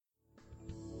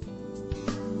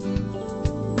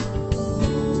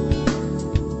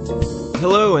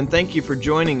Hello, and thank you for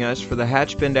joining us for the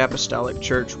Hatchbend Apostolic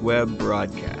Church web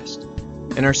broadcast.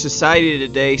 In our society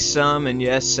today, some, and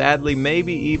yes, sadly,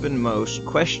 maybe even most,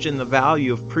 question the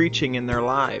value of preaching in their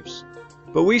lives.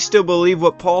 But we still believe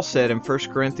what Paul said in 1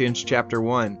 Corinthians chapter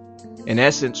 1. In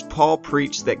essence, Paul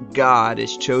preached that God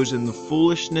has chosen the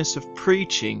foolishness of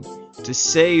preaching to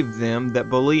save them that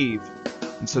believe.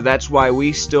 And so that's why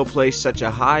we still place such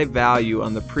a high value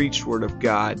on the preached word of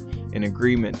God in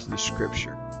agreement to the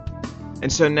Scripture.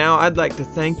 And so now I'd like to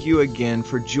thank you again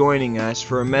for joining us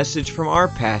for a message from our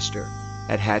pastor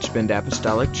at Hatchbend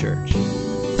Apostolic Church. And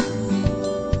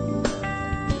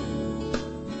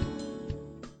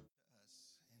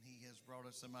he has brought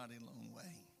us a mighty long way.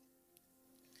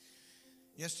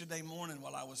 Yesterday morning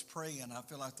while I was praying, I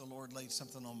feel like the Lord laid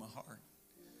something on my heart.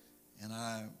 And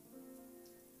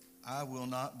I will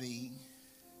not be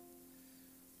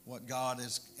what God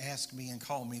has asked me and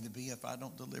called me to be if I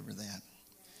don't deliver that.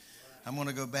 I'm going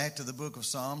to go back to the book of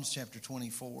Psalms, chapter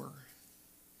 24.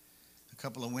 A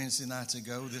couple of Wednesday nights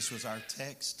ago, this was our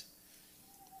text.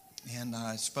 And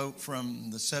I spoke from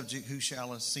the subject, who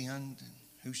shall ascend,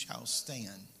 who shall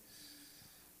stand?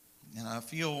 And I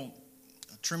feel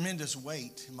a tremendous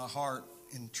weight in my heart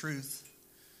in truth.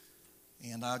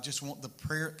 And I just want the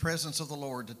presence of the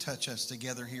Lord to touch us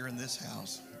together here in this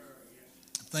house.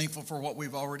 I'm thankful for what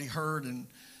we've already heard, and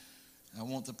I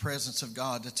want the presence of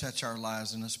God to touch our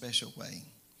lives in a special way.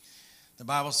 The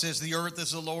Bible says the earth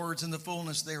is the Lord's and the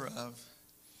fullness thereof,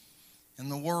 and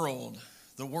the world,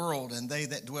 and they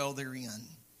that dwell therein.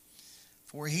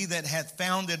 For he that hath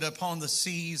founded upon the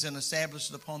seas and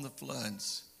established upon the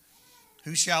floods,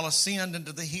 who shall ascend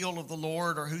into the hill of the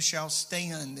Lord, or who shall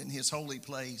stand in his holy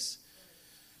place?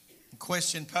 The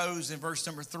question posed in verse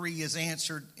number 3 is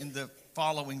answered in the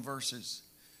following verses.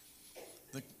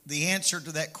 The answer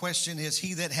to that question is,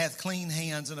 he that hath clean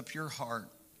hands and a pure heart,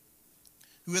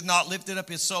 who hath not lifted up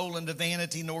his soul into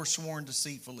vanity nor sworn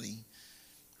deceitfully,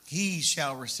 he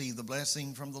shall receive the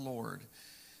blessing from the Lord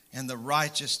and the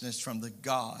righteousness from the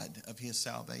God of his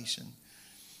salvation.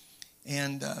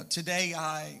 And today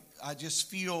I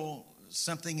just feel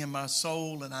something in my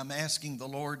soul, and I'm asking the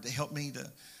Lord to help me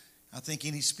to, I think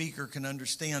any speaker can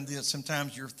understand this.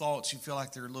 Sometimes your thoughts, you feel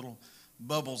like they're little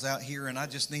bubbles out here, and I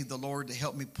just need the Lord to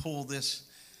help me pull this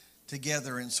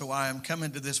together. And so I am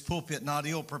coming to this pulpit not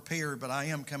ill prepared, but I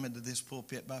am coming to this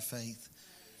pulpit by faith.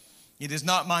 It is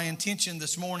not my intention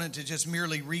this morning to just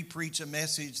merely re-preach a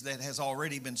message that has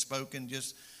already been spoken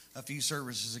just a few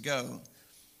services ago.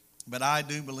 But I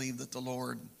do believe that the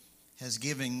Lord is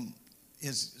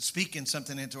speaking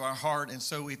something into our heart. And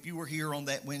so if you were here on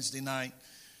that Wednesday night,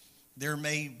 there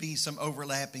may be some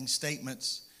overlapping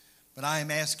statements, but I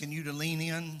am asking you to lean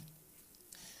in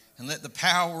and let the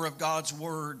power of God's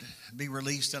word be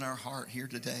released in our heart here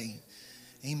today.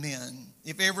 Amen.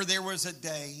 If ever there was a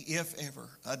day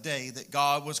that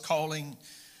God was calling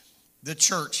the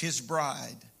church, his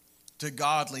bride, to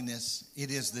godliness,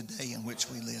 it is the day in which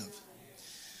we live.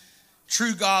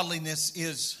 True godliness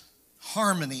is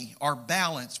harmony or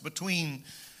balance between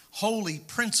holy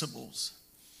principles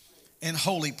and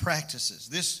holy practices.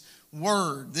 This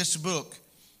word, this book,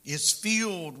 is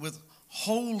filled with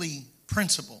holy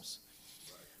principles.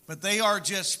 But they are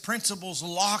just principles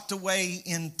locked away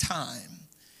in time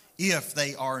if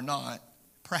they are not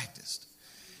practiced.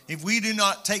 If we do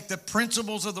not take the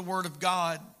principles of the Word of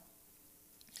God,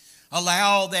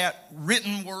 allow that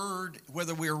written word,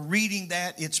 whether we're reading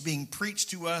that, it's being preached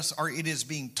to us, or it is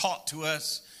being taught to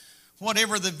us,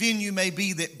 whatever the venue may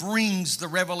be that brings the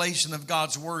revelation of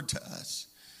God's word to us.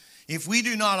 If we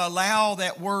do not allow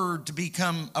that word to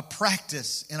become a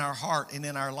practice in our heart and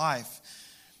in our life,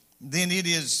 then it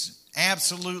is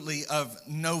absolutely of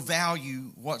no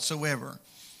value whatsoever.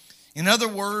 In other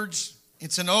words,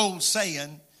 it's an old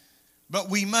saying, but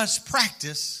we must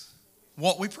practice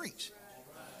what we preach.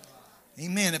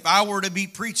 Amen. If I were to be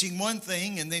preaching one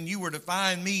thing and then you were to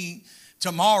find me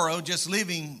tomorrow just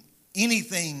living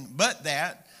anything but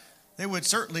that, there would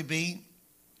certainly be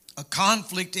a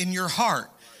conflict in your heart.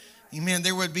 Amen.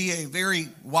 There would be a very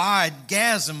wide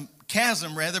chasm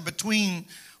between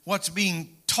what's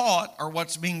being taught or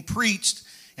what's being preached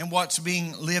and what's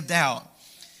being lived out.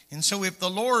 And so if the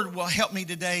Lord will help me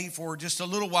today for just a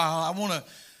little while,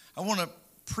 I want to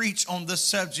preach on this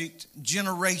subject,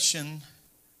 generation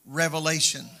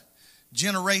revelation.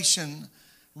 Generation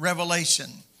revelation.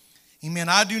 Amen.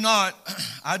 I do not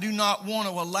want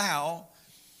to allow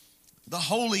the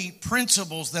holy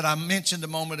principles that I mentioned a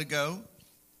moment ago.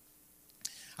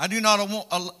 I do not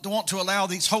want to allow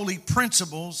these holy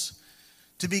principles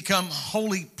to become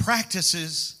holy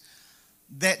practices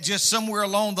that just somewhere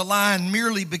along the line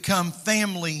merely become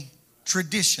family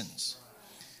traditions.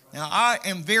 Now, I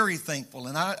am very thankful,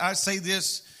 and I say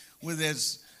this with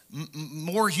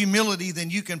more humility than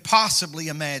you can possibly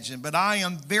imagine, but I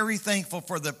am very thankful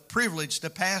for the privilege to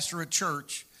pastor a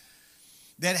church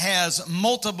that has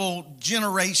multiple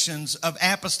generations of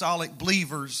apostolic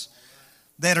believers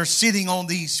that are sitting on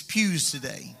these pews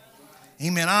today.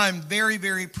 Amen. I'm very,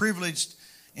 very privileged,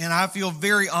 and I feel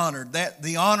very honored. That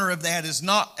the honor of that is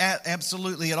not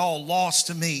absolutely at all lost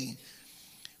to me.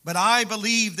 But I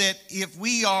believe that if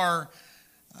we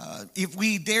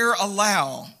dare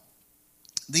allow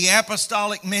the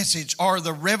apostolic message or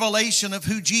the revelation of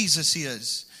who Jesus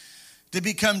is to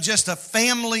become just a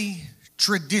family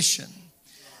tradition,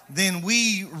 then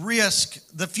we risk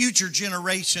the future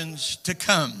generations to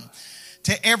come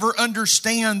to ever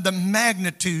understand the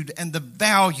magnitude and the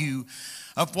value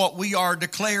of what we are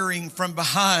declaring from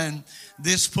behind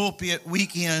this pulpit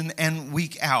week in and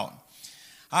week out.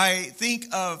 I think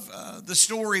of the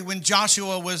story when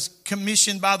Joshua was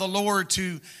commissioned by the Lord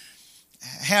to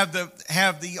have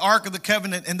the Ark of the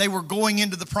Covenant, and they were going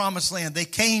into the Promised Land. They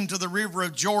came to the river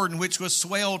of Jordan, which was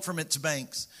swelled from its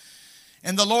banks.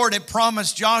 And the Lord had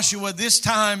promised Joshua this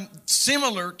time,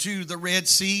 similar to the Red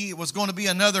Sea, it was going to be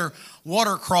another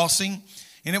water crossing,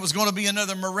 and it was going to be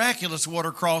another miraculous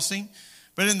water crossing.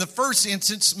 But in the first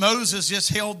instance, Moses just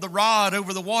held the rod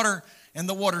over the water, and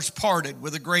the waters parted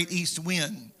with a great east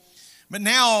wind. But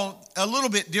now a little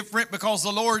bit different, because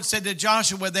the Lord said to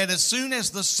Joshua that as soon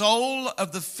as the sole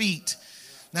of the feet,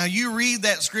 now you read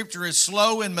that scripture as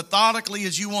slow and methodically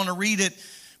as you want to read it,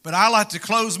 but I like to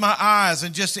close my eyes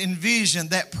and just envision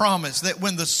that promise that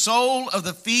when the sole of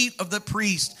the feet of the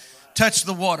priest touch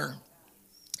the water,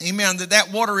 amen,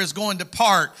 that water is going to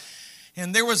part.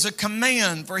 And there was a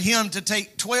command for him to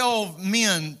take 12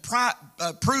 men,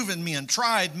 proven men,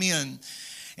 tried men,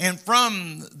 and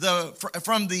from the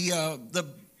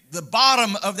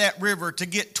bottom of that river to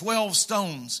get 12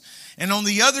 stones, and on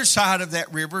the other side of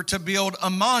that river to build a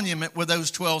monument with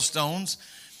those 12 stones.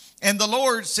 And the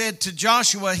Lord said to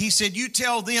Joshua, he said, you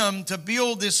tell them to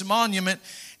build this monument,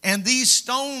 and these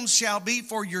stones shall be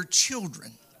for your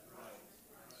children.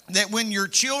 That when your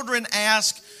children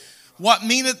ask, what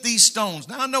meaneth these stones?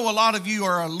 Now, I know a lot of you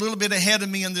are a little bit ahead of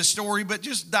me in this story, but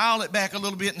just dial it back a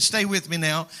little bit and stay with me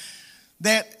now.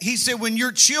 That he said, when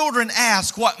your children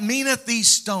ask, what meaneth these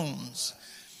stones?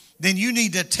 Then you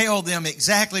need to tell them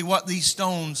exactly what these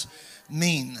stones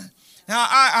mean. Now,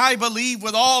 I believe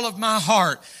with all of my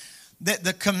heart that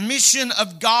the commission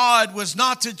of God was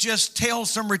not to just tell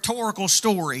some rhetorical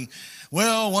story.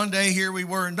 Well, one day here we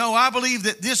were. No, I believe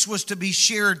that this was to be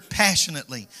shared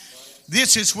passionately.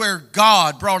 This is where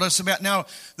God brought us about. Now,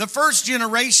 the first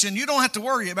generation, you don't have to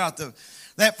worry about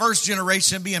that first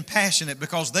generation being passionate,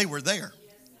 because they were there.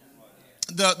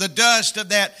 The dust of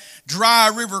that dry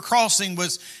river crossing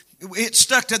it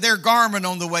stuck to their garment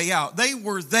on the way out. They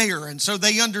were there, and so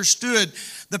they understood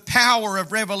the power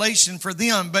of revelation for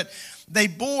them. But they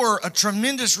bore a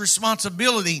tremendous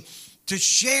responsibility to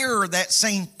share that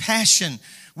same passion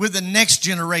with the next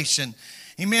generation.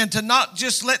 Amen. To not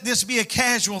just let this be a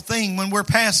casual thing when we're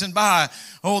passing by.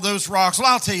 Oh, those rocks. Well,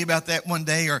 I'll tell you about that one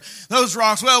day. Or those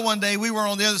rocks. Well, one day we were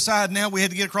on the other side. Now we had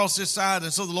to get across this side.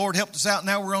 And so the Lord helped us out.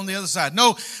 Now we're on the other side.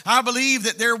 No, I believe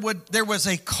that there was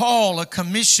a call, a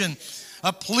commission,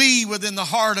 a plea within the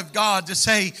heart of God to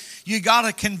say, you got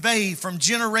to convey from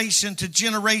generation to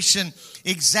generation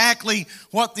exactly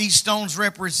what these stones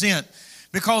represent.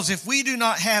 Because if we do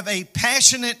not have a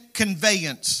passionate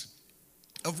conveyance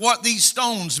of what these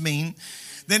stones mean,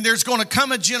 then there's going to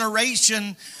come a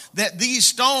generation that these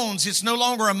stones, it's no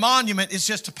longer a monument, it's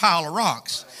just a pile of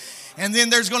rocks. And then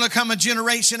there's going to come a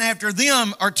generation after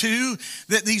them or two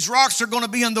that these rocks are going to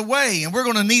be in the way, and we're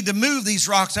going to need to move these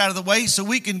rocks out of the way so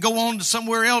we can go on to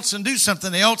somewhere else and do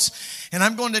something else. And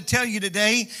I'm going to tell you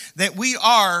today that we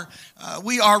are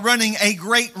running a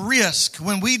great risk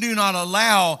when we do not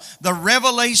allow the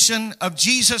revelation of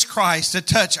Jesus Christ to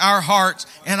touch our hearts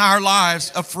and our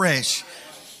lives afresh.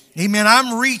 Amen.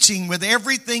 I'm reaching with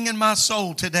everything in my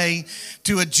soul today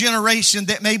to a generation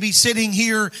that may be sitting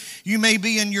here. You may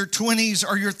be in your 20s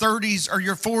or your 30s or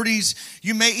your 40s.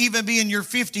 You may even be in your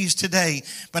 50s today.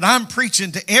 But I'm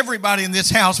preaching to everybody in this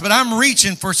house. But I'm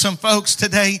reaching for some folks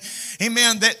today.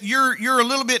 Amen. That you're a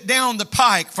little bit down the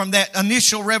pike from that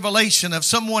initial revelation of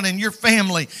someone in your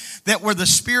family that where the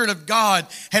Spirit of God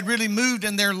had really moved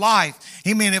in their life.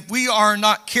 Amen. If we are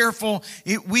not careful,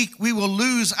 we will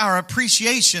lose our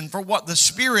appreciation for what the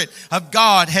Spirit of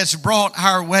God has brought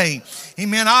our way.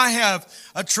 Amen. I have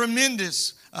a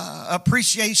tremendous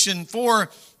appreciation for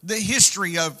the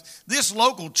history of this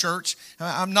local church.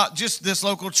 I'm not just this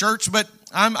local church, but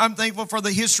I'm thankful for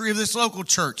the history of this local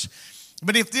church.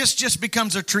 But if this just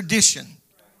becomes a tradition,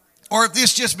 or if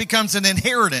this just becomes an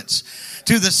inheritance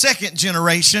to the second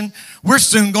generation, we're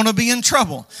soon going to be in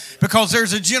trouble, because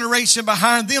there's a generation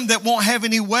behind them that won't have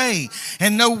any way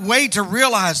and no way to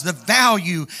realize the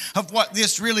value of what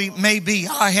this really may be.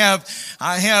 I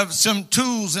have some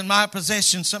tools in my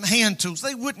possession, some hand tools.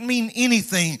 They wouldn't mean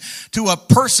anything to a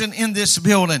person in this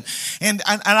building. And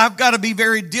I've got to be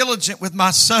very diligent with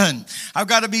my son. I've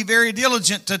got to be very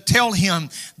diligent to tell him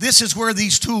this is where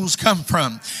these tools come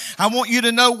from. I want you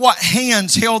to know what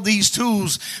hands held these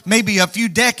tools maybe a few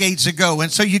decades ago.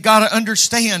 And so you got to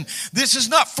understand, this is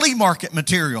not flea market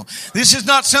material. This is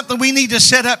not something we need to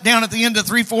set up down at the end of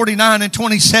 349 and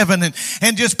 27 and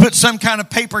just put some kind of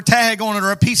paper tag on it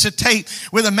or a piece of tape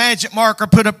with a magic marker,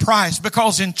 put a price.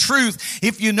 Because in truth,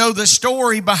 if you know the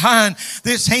story behind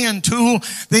this hand tool,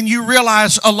 then you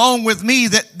realize along with me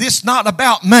that this is not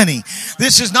about money.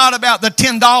 This is not about the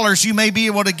 $10 you may be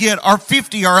able to get, or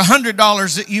 $50 or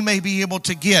 $100 that you may be able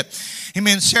to get.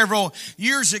 Amen. Several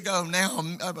years ago now,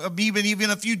 even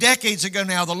a few decades ago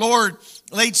now, the Lord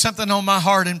laid something on my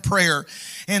heart in prayer.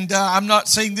 And I'm not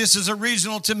saying this is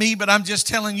original to me, but I'm just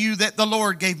telling you that the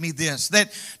Lord gave me this.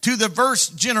 That to the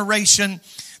first generation,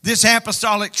 this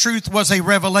apostolic truth was a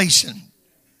revelation.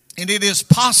 And it is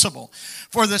possible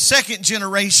for the second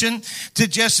generation to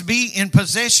just be in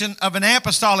possession of an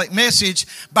apostolic message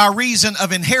by reason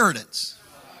of inheritance.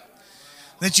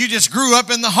 That you just grew up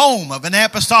in the home of an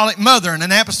apostolic mother and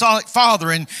an apostolic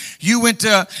father, and you went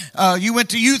to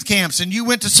youth camps, and you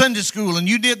went to Sunday school, and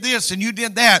you did this and you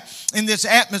did that in this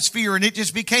atmosphere, and it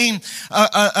just became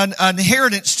an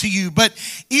inheritance to you. But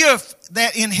if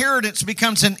that inheritance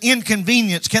becomes an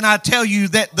inconvenience, can I tell you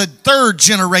that the third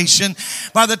generation,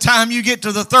 by the time you get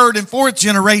to the third and fourth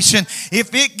generation,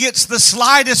 if it gets the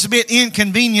slightest bit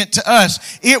inconvenient to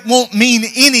us, it won't mean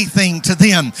anything to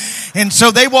them. And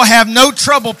so they will have no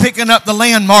trouble picking up the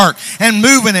landmark and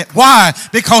moving it. Why?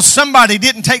 Because somebody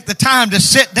didn't take the time to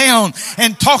sit down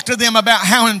and talk to them about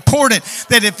how important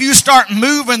that if you start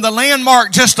moving the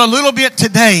landmark just a little bit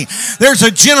today, there's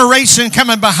a generation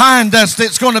coming behind us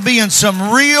that's going to be in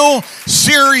some real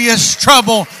serious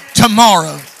trouble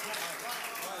tomorrow.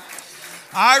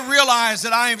 I realize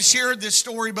that I have shared this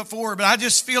story before, but I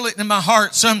just feel it in my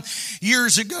heart. Some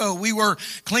years ago, we were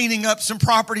cleaning up some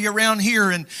property around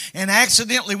here, and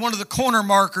accidentally one of the corner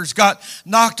markers got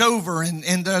knocked over,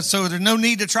 and so there's no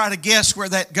need to try to guess where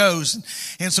that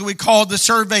goes. And so we called the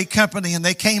survey company, and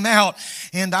they came out,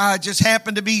 and I just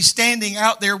happened to be standing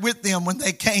out there with them when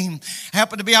they came,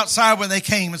 happened to be outside when they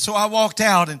came. And so I walked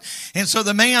out, and so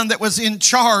the man that was in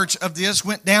charge of this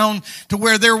went down to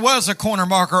where there was a corner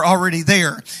marker already there.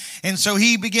 And so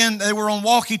they were on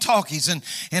walkie-talkies,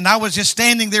 and I was just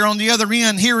standing there on the other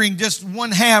end hearing just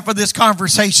one half of this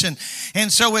conversation.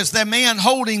 And so as the man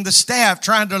holding the staff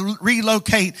trying to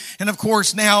relocate, and of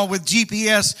course now with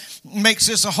GPS makes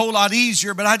this a whole lot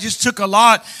easier, but I just took a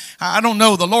lot. I don't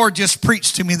know, the Lord just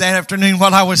preached to me that afternoon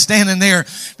while I was standing there,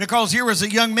 because here was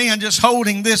a young man just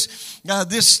holding this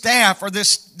staff or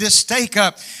this stake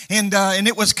up, and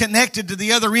it was connected to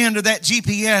the other end of that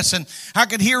GPS, and I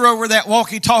could hear over that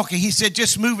walkie-talkie. He said,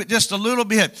 just move it just a little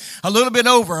bit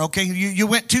over. Okay, you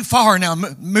went too far now.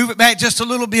 Move it back just a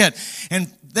little bit.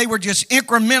 And they were just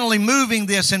incrementally moving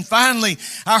this. And finally,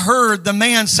 I heard the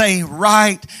man say,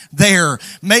 right there.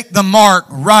 Make the mark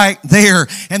right there.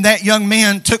 And that young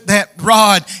man took that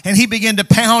rod and he began to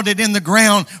pound it in the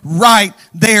ground right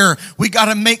there. We got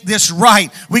to make this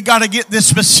right. We got to get this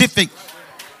specific.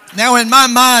 Now in my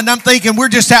mind, I'm thinking we're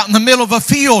just out in the middle of a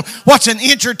field. What's an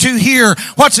inch or two here?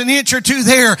 What's an inch or two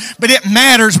there? But it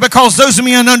matters, because those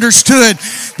men understood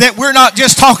that we're not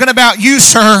just talking about you,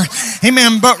 sir.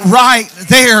 Amen. But right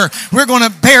there, we're going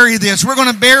to bury this. We're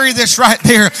going to bury this right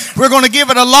there. We're going to give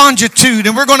it a longitude,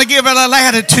 and we're going to give it a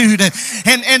latitude.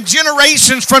 And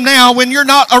generations from now, when you're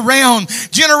not around,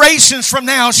 generations from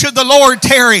now, should the Lord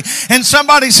tarry, and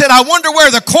somebody said, I wonder where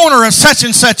the corner of such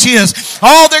and such is.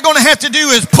 All they're going to have to do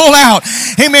is pull out,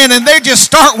 amen, and they just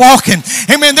start walking,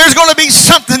 amen. There's going to be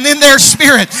something in their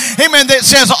spirit, amen, that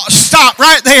says, stop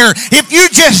right there. If you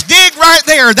just dig right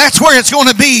there, that's where it's going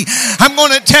to be. I'm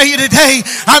going to tell you today,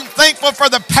 I'm thankful for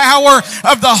the power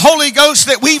of the Holy Ghost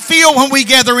that we feel when we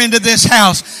gather into this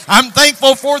house. I'm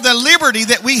thankful for the liberty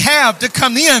that we have to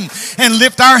come in and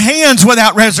lift our hands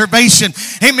without reservation.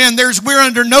 Amen. We're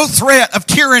under no threat of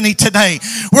tyranny today.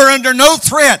 We're under no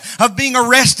threat of being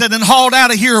arrested and hauled out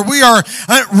of here. We are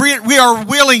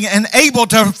willing and able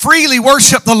to freely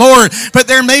worship the Lord, but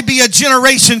there may be a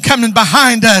generation coming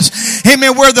behind us,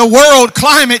 amen, where the world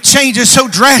climate changes so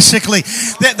drastically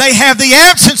that they have the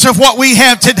absence of what we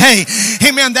have today.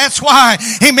 Amen. That's why,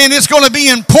 amen, it's going to be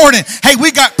important. Hey,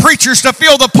 we got preachers to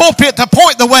fill the pulpit to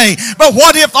point the way, but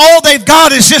what if all they've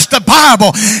got is just the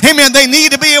Bible? Amen. They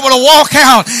need to be able to walk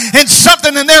out, and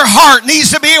something in their heart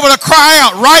needs to be able to cry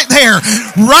out right there,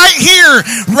 right here.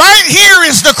 Right here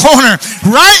is the corner.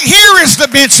 Right here is the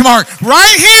benchmark.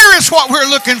 Right here is what we're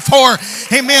looking for.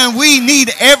 Amen. We need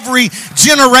every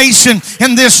generation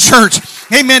in this church,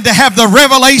 amen, to have the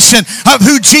revelation of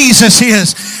who Jesus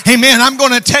is. Amen. I'm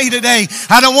going to tell you today,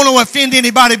 I don't want to offend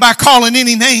anybody by calling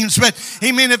any names, but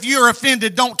amen, if you're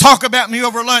offended, don't talk about me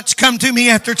over lunch. Come to me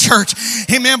after church.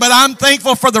 Amen. But I'm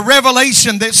thankful for the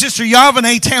revelation that Sister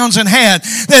Yavane Townsend had,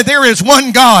 that there is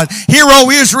one God. Hear,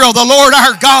 O Israel, the Lord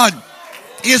our God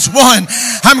is one.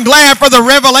 I'm glad for the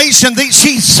revelation that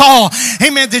she saw,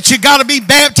 amen, that you got to be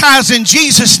baptized in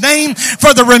Jesus' name for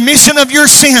the remission of your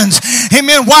sins.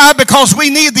 Amen. Why? Because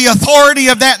we need the authority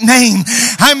of that name.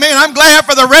 Amen. I'm glad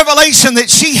for the revelation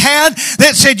that she had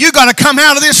that said you got to come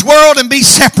out of this world and be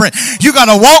separate. You got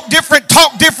to walk different,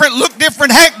 talk different, look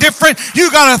different, act different. You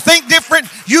got to think different.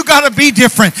 You got to be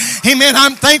different. Amen.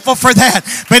 I'm thankful for that.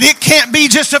 But it can't be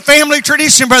just a family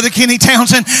tradition, Brother Kenny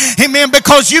Townsend. Amen.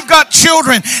 Because you've got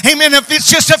children. Amen. If it's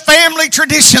just a family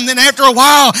tradition, then after a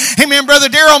while, amen,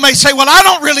 Brother Darrell may say, well, I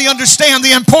don't really understand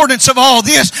the importance of all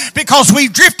this because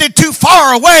we've drifted too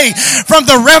far away from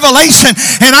the revelation.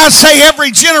 And I say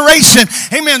every generation,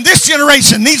 amen, this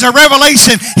generation needs a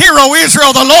revelation. Hear, O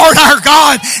Israel, the Lord our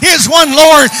God is one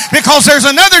Lord, because there's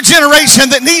another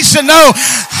generation that needs to know,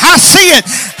 I see it.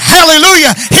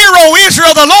 Hallelujah. Hear, O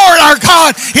Israel, the Lord our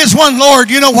God is one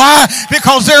Lord. You know why?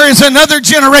 Because there is another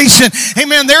generation.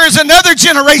 Amen. There is another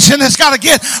generation that's got to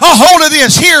get a hold of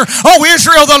this. Hear, O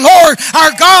Israel, the Lord our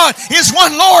God is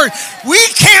one Lord. We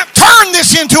can't turn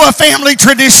this into a family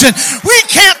tradition. We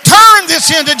can't turn this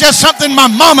into just something my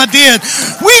mama did.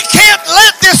 We can't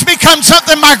let this become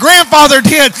something my grandfather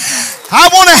did. I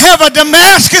want to have a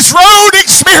Damascus Road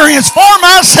experience for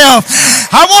myself.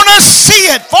 I want to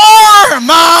see it for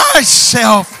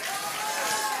myself.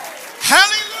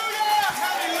 Hallelujah.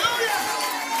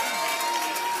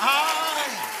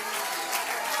 Hallelujah.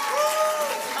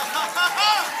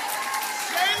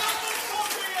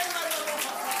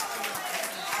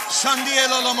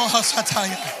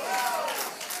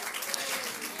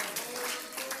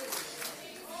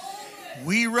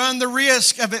 We run the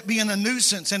risk of it being a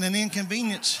nuisance and an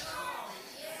inconvenience.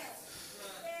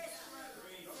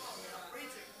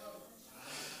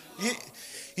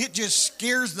 It just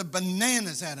scares the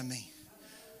bananas out of me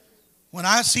when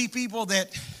I see people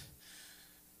that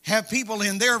have people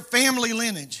in their family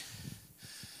lineage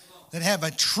that have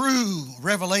a true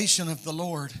revelation of the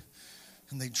Lord,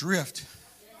 and they drift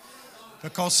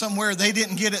because somewhere they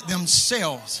didn't get it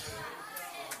themselves.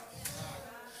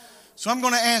 So I'm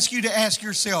going to ask you to ask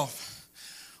yourself,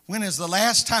 when is the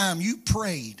last time you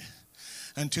prayed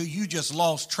until you just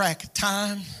lost track of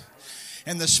time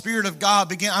and the Spirit of God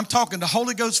began? I'm talking to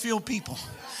Holy Ghost filled people.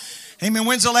 Amen.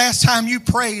 When's the last time you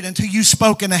prayed until you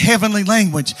spoke in a heavenly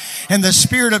language and the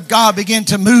Spirit of God began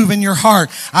to move in your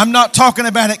heart? I'm not talking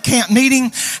about at camp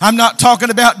meeting. I'm not talking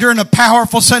about during a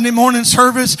powerful Sunday morning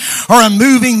service or a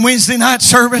moving Wednesday night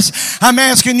service. I'm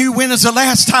asking you, when is the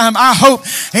last time? I hope,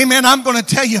 amen, I'm going to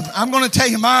tell you,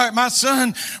 my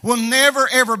son will never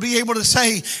ever be able to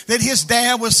say that his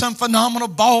dad was some phenomenal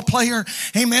ball player.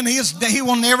 Amen. He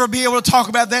will never be able to talk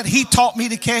about that. He taught me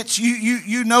to catch.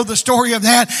 You know the story of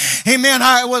that. Amen.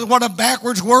 What a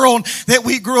backwards world that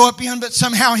we grew up in, but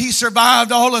somehow he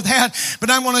survived all of that. But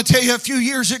I want to tell you, a few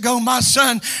years ago, my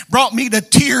son brought me to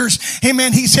tears.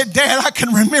 Amen. He said, Dad, I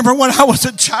can remember when I was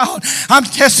a child. I'm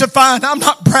testifying. I'm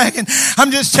not bragging.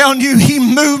 I'm just telling you, he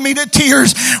moved me to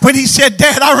tears when he said,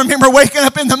 Dad, I remember waking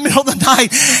up in the middle of the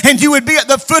night and you would be at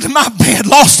the foot of my bed,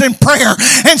 lost in prayer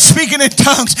and speaking in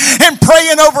tongues and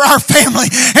praying over our family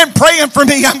and praying for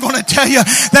me. I'm going to tell you,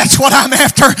 that's what I'm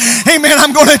after. Amen.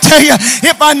 I'm going to tell you,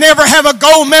 if I never have a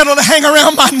gold medal to hang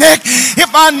around my neck,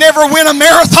 if I never win a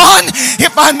marathon,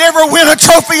 if I never win a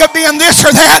trophy of being this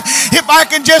or that, if I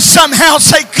can just somehow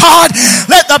say, God,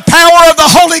 let the power of the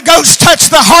Holy Ghost touch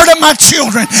the heart of my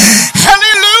children.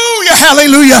 Hallelujah.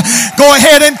 Hallelujah, hallelujah. Go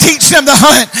ahead and teach them to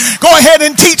hunt. Go ahead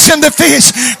and teach them to fish.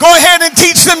 Go ahead and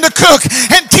teach them to cook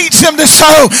and teach them to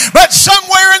sew. But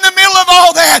somewhere in the middle of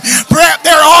all that, wrap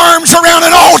their arms around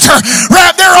an altar.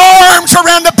 Wrap their arms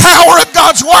around the power of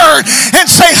God's Word and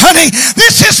say, honey,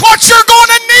 this is what you're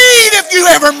going to need if you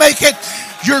ever make it.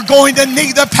 You're going to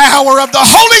need the power of the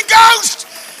Holy Ghost.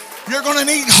 You're going to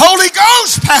need Holy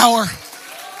Ghost power.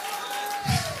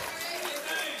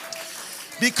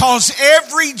 Because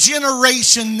every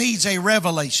generation needs a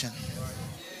revelation.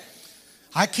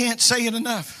 I can't say it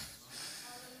enough.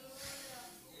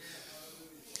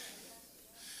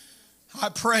 I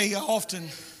pray often.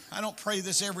 I don't pray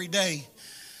this every day,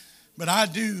 but I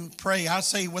do pray. I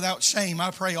say without shame, I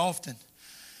pray often.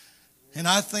 And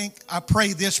I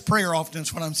pray this prayer often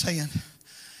is what I'm saying.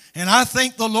 And I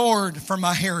thank the Lord for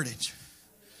my heritage.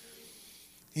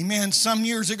 Amen. Some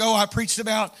years ago I preached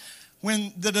about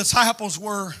when the disciples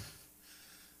were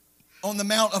on the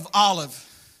Mount of Olives,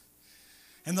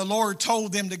 and the Lord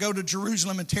told them to go to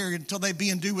Jerusalem and tarry until they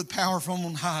be endued with power from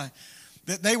on high.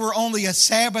 That they were only a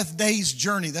Sabbath day's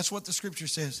journey. That's what the scripture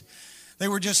says. They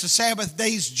were just a Sabbath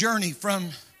day's journey from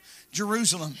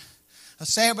Jerusalem. A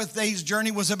Sabbath day's journey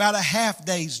was about a half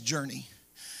day's journey.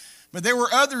 But there were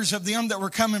others of them that were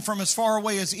coming from as far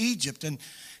away as Egypt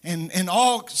and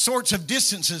all sorts of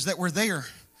distances that were there.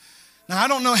 Now, I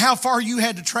don't know how far you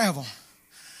had to travel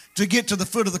to get to the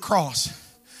foot of the cross.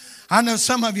 I know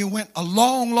some of you went a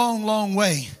long, long, long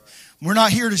way. We're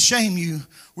not here to shame you.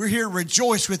 We're here to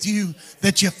rejoice with you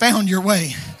that you found your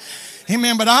way.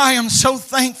 Amen. But I am so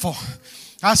thankful.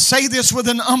 I say this with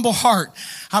an humble heart.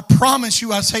 I promise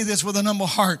you I say this with an humble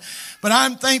heart. But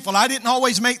I'm thankful. I didn't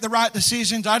always make the right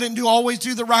decisions. I didn't always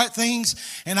do the right things.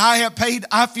 And I have paid,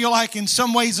 I feel like in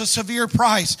some ways, a severe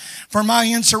price for my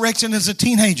insurrection as a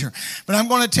teenager. But I'm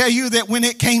going to tell you that when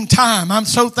it came time, I'm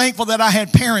so thankful that I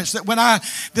had parents that when I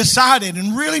decided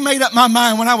and really made up my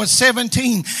mind when I was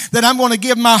 17 that I'm going to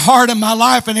give my heart and my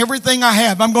life and everything I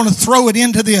have, I'm going to throw it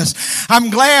into this. I'm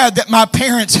glad that my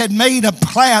parents had made a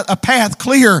path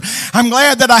clear. I'm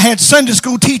glad that I had Sunday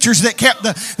school teachers that kept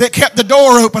the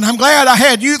door open. I'm glad I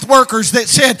had youth workers that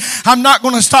said, I'm not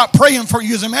going to stop praying for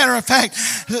you. As a matter of fact,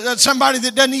 somebody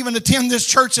that doesn't even attend this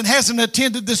church and hasn't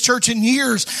attended this church in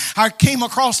years, I came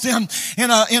across them in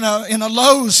a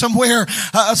Lowe's somewhere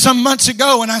some months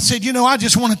ago, and I said, I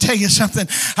just want to tell you something.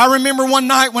 I remember one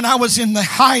night when I was in the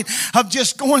height of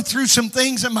just going through some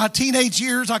things in my teenage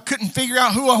years. I couldn't figure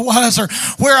out who I was or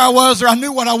where I was, or I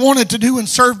knew what I wanted to do and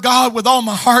serve God with all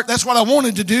my heart. That's what I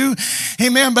wanted to do.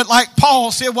 Amen. But like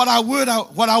Paul said, what I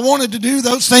wanted to do,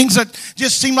 those things that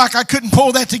just seemed like I couldn't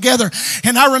pull that together.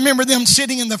 And I remember them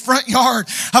sitting in the front yard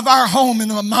of our home, in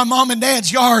my mom and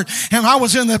dad's yard, and I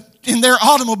was in their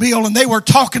automobile, and they were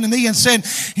talking to me and said,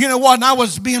 you know what, and I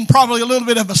was being probably a little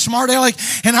bit of a smart aleck,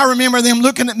 and I remember them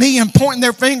looking at me and pointing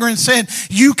their finger and said,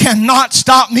 you cannot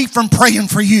stop me from praying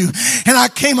for you. And I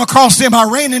came across them, I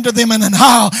ran into them in an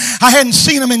aisle. I hadn't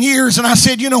seen them in years, and I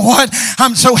said, you know what,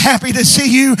 I'm so happy to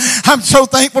see you. I'm so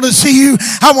thankful to see you.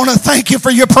 I want to thank you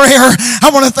for your prayer.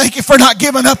 I want to thank you for not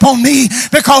giving up on me,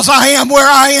 because I am where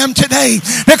I am today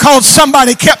because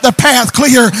somebody kept the path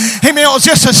clear. Amen. It was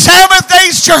just a Sabbath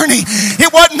day's journey.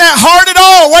 It wasn't that hard at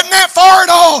all. Wasn't that far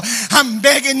at all. I'm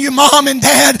begging you, Mom and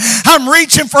Dad. I'm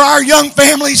reaching for our young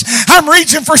families. I'm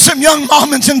reaching for some young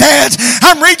moms and dads.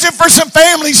 I'm reaching for some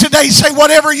families today. Say,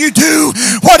 whatever you do,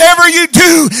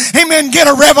 amen, get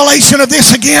a revelation of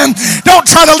this again. Don't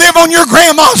try to live on your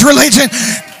grandma's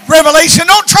revelation.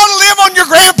 Don't try to live on your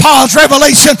grandpa's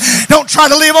revelation. Don't try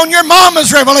to live on your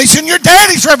mama's revelation, your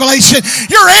daddy's revelation,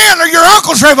 your aunt or your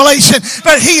uncle's revelation.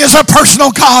 But He is a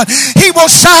personal God. He will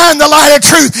shine the light of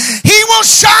truth. He will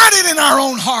shine it in our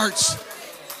own hearts.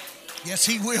 Yes,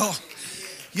 He will.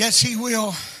 Yes, He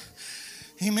will.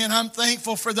 Amen. I'm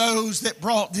thankful for those that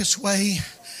brought this way.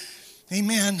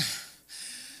 Amen.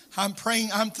 I'm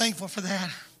praying. I'm thankful for that.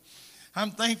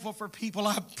 I'm thankful for people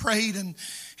I've prayed and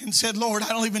said, Lord, I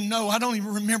don't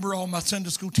even remember all my Sunday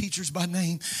school teachers by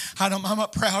name. I'm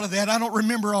not proud of that. I don't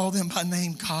remember all of them by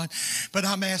name, God. But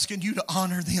I'm asking you to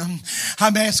honor them.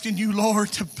 I'm asking you, Lord,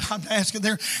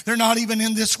 they're not even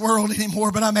in this world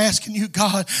anymore, but I'm asking you,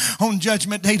 God, on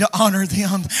Judgment Day to honor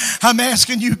them. I'm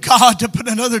asking you, God, to put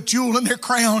another jewel in their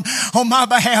crown on my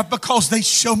behalf because they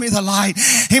show me the light.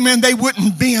 Amen. They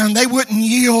wouldn't bend. They wouldn't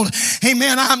yield.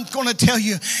 Amen. I'm going to tell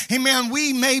you, amen,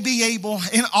 we may be able,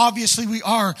 and obviously we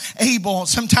are able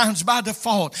sometimes by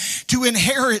default to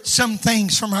inherit some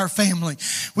things from our family.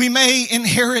 We may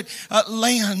inherit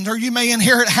land, or you may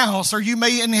inherit house, or you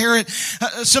may inherit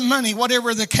some money,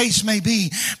 whatever the case may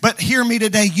be. But hear me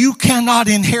today, you cannot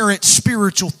inherit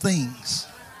spiritual things.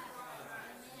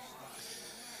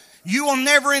 You will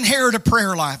never inherit a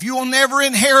prayer life. You will never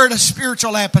inherit a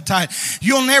spiritual appetite.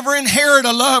 You'll never inherit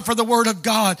a love for the Word of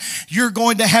God. You're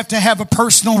going to have a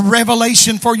personal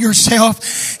revelation for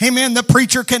yourself. Amen. The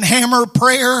preacher can hammer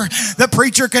prayer. The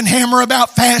preacher can hammer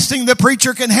about fasting. The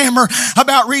preacher can hammer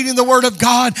about reading the Word of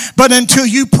God. But until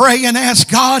you pray and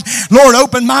ask God, Lord,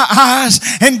 open my eyes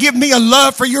and give me a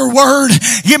love for your Word.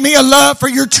 Give me a love for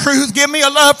your truth. Give me a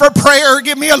love for prayer.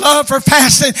 Give me a love for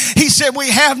fasting. He said, we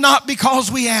have not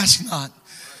because we ask not.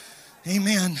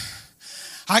 Amen.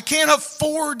 I can't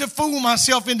afford to fool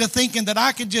myself into thinking that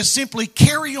I can just simply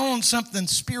carry on something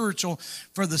spiritual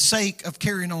for the sake of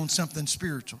carrying on something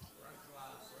spiritual.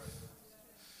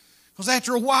 Because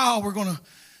after a while, we're going to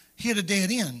hit a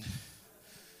dead end.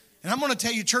 And I'm going to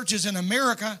tell you, churches in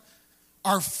America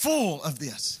are full of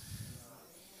this.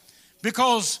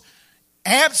 Because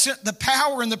absent the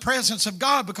power and the presence of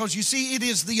God, because you see, it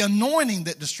is the anointing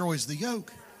that destroys the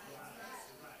yoke.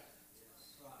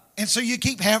 And so you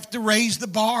have to raise the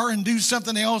bar and do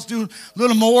something else, do a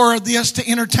little more of this to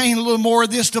entertain, a little more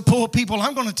of this to pull people.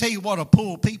 I'm going to tell you what a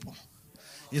pull people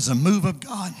is: a move of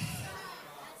God.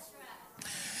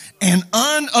 An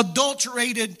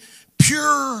unadulterated,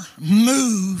 pure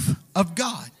move of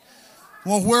God.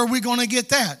 Well, where are we going to get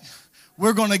that?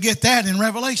 We're going to get that in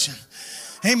Revelation.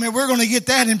 Amen. We're going to get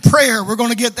that in prayer. We're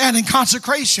going to get that in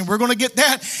consecration. We're going to get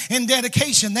that in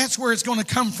dedication. That's where it's going to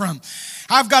come from.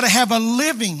 I've got to have a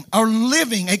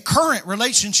current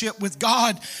relationship with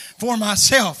God for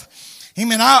myself.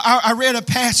 Amen. I read a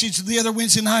passage the other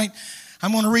Wednesday night.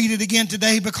 I'm going to read it again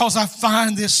today because I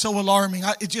find this so alarming.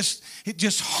 It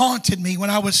just haunted me when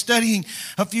I was studying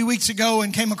a few weeks ago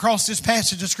and came across this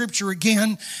passage of Scripture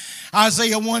again.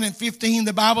 Isaiah 1:15,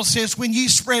 the Bible says, when you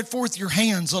spread forth your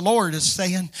hands, the Lord is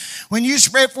saying, when you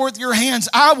spread forth your hands,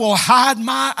 I will hide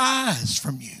my eyes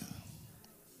from you.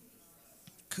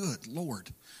 Good Lord.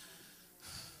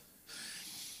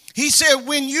 He said,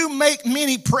 when you make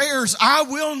many prayers, I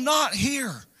will not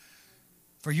hear,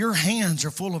 for your hands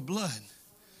are full of blood.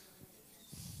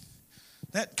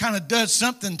 That kind of does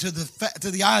something to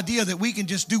the idea that we can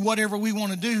just do whatever we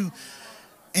want to do,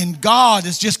 and God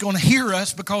is just going to hear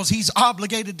us because He's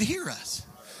obligated to hear us.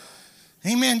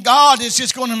 Amen. God is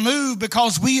just going to move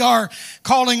because we are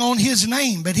calling on His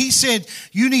name. But He said,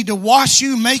 you need to wash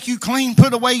you, make you clean,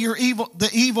 put away the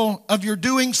evil of your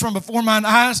doings from before mine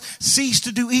eyes, cease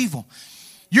to do evil.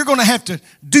 You're going to have to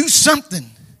do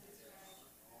something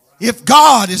if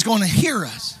God is going to hear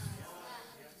us.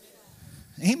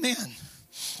 Amen.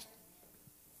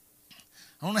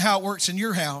 I don't know how it works in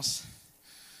your house.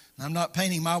 I'm not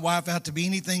painting my wife out to be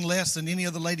anything less than any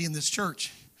other lady in this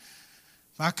church.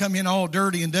 If I come in all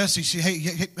dirty and dusty, she say,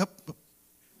 hey, up.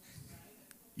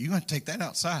 You're going to take that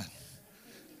outside.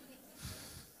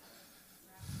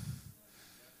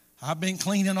 I've been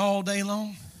cleaning all day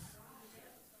long.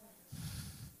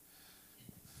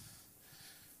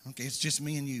 Okay, it's just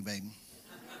me and you, baby.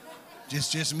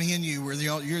 Just me and you.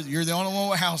 You're the only one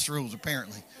with house rules,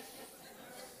 apparently.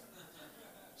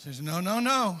 She says,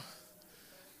 no.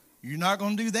 You're not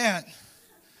going to do that.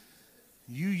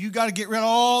 You got to get rid of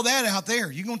all that out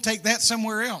there. You're going to take that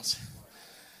somewhere else.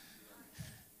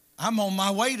 I'm on my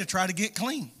way to try to get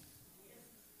clean.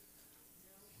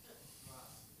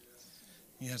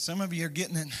 Yeah, some of you are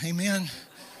getting it. Amen.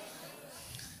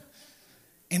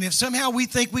 And if somehow we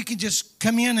think we can just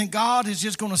come in and God is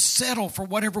just going to settle for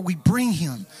whatever we bring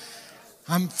Him,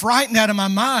 I'm frightened out of my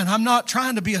mind. I'm not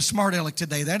trying to be a smart aleck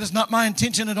today. That is not my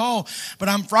intention at all. But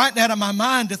I'm frightened out of my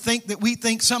mind to think that we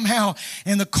think somehow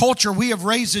in the culture we have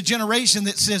raised a generation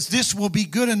that says this will be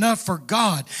good enough for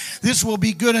God. This will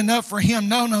be good enough for Him.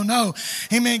 No.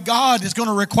 Amen. God is going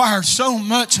to require so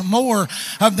much more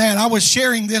of that. I was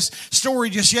sharing this story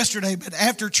just yesterday, but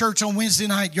after church on Wednesday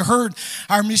night, you heard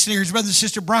our missionaries, Brother and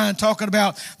Sister Brian, talking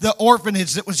about the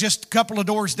orphanage that was just a couple of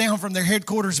doors down from their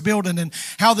headquarters building and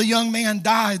how the young man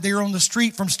died there on the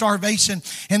street from starvation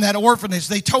in that orphanage.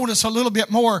 They told us a little bit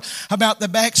more about the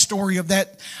backstory of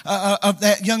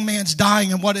that young man's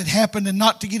dying and what had happened, and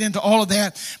not to get into all of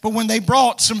that. But when they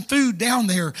brought some food down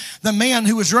there, the man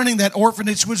who was running that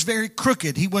orphanage was very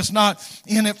crooked. He was not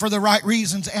in it for the right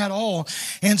reasons at all.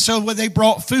 And so when they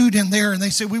brought food in there, and they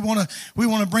said, we want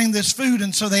to bring this food.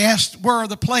 And so they asked, where are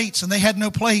the plates? And they had no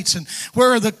plates. And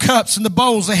where are the cups and the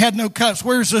bowls? They had no cups.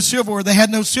 Where's the silverware? They had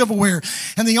no silverware.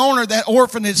 And the owner of that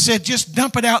orphanage said, just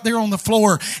dump it out there on the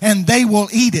floor and they will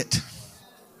eat it.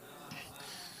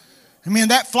 I mean,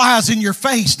 that flies in your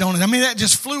face, don't it? I mean, that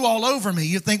just flew all over me.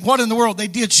 You think, what in the world? They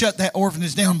did shut that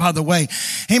orphanage down, by the way.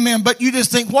 Amen. But you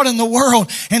just think, what in the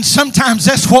world? And sometimes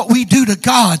that's what we do to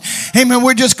God. Amen.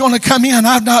 We're just going to come in.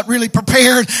 I'm not really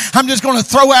prepared. I'm just going to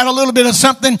throw out a little bit of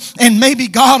something and maybe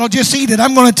God will just eat it.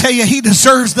 I'm going to tell you, He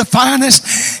deserves the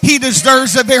finest. He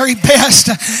deserves the very best.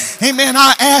 Amen.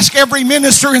 I ask every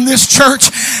minister in this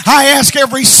church. I ask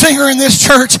every singer in this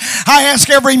church. I ask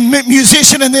every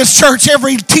musician in this church,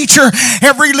 every teacher,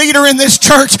 every leader in this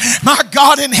church, my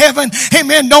God in heaven,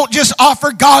 amen, don't just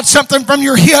offer God something from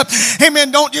your hip.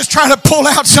 Amen, don't just try to pull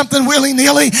out something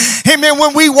willy-nilly. Amen,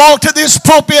 when we walk to this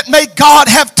pulpit, may God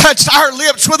have touched our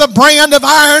lips with a brand of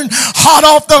iron hot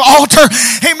off the altar.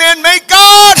 Amen, may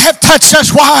God have touched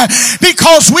us. Why?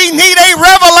 Because we need a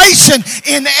revelation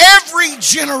in every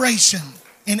generation.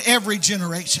 In every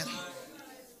generation.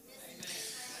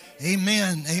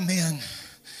 Amen, amen.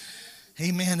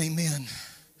 Amen, amen.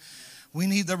 We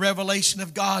need the revelation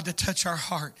of God to touch our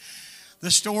heart.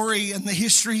 The story and the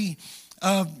history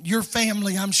of your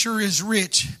family, I'm sure, is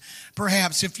rich.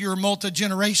 Perhaps if you're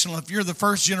multi-generational, if you're the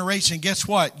first generation, guess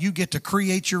what? You get to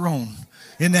create your own.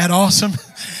 Isn't that awesome?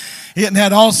 Isn't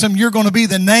that awesome? You're going to be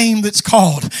the name that's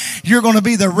called. You're going to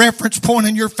be the reference point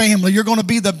in your family. You're going to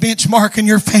be the benchmark in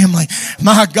your family.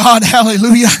 My God,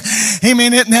 hallelujah.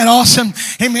 Amen. Isn't that awesome?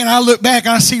 Amen. I look back,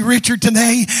 I see Richard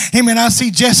today. Amen. I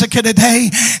see Jessica today.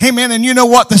 Amen. And you know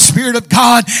what? The Spirit of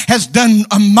God has done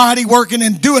a mighty work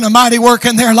and doing a mighty work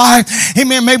in their life.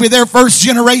 Amen. Maybe they're first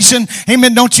generation.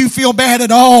 Amen. Don't you feel bad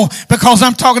at all because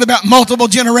I'm talking about multiple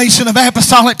generation of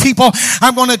apostolic people.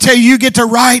 I'm going to tell you, you get to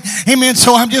write. Amen.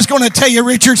 So I'm just going to tell you,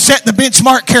 Richard, set the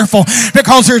benchmark careful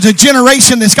because there's a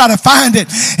generation that's got to find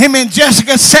it. Amen.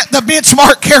 Jessica, set the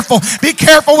benchmark careful. Be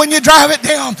careful when you drive it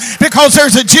down because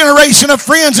there's a generation of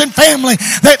friends and family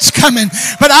that's coming.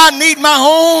 But I need my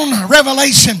own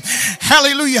revelation.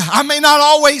 Hallelujah. I may not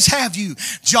always have you.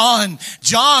 John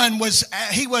was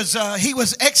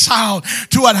exiled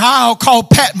to an isle called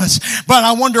Patmos, but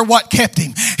I wonder what kept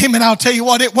him. Amen. I'll tell you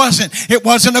what, it wasn't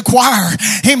a choir.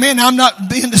 Amen. I'm not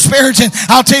being disparaging.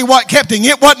 I'll tell you what kept him.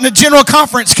 It wasn't a general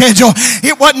conference schedule.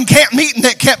 It wasn't camp meeting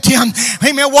that kept him.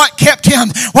 Amen. What kept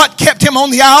him on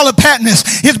the Isle of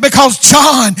Patmos is because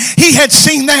John, he had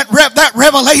seen that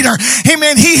revelator.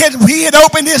 Amen. He had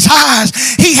opened his eyes.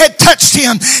 He had touched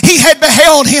him. He had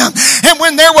beheld him. And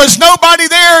when there was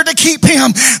nobody there to keep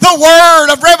him, the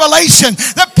word of revelation,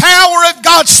 the power of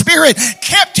God's Spirit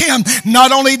kept him.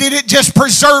 Not only did it just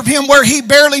preserve him where he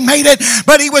barely made it,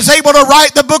 but he was able to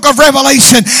write the book of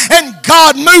Revelation. And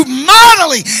God moved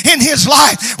mightily in his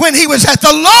life when he was at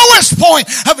the lowest point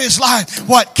of his life.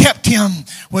 What kept him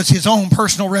was his own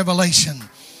personal revelation.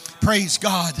 Praise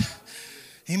God.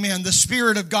 Amen. The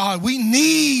Spirit of God. We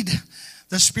need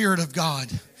the Spirit of God.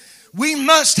 We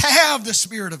must have the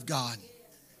Spirit of God.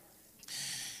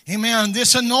 Amen.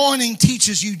 This anointing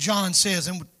teaches you, John says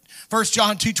in 1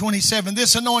 John 2:27,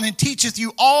 this anointing teacheth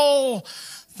you all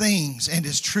things and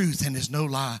is truth and is no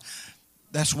lie.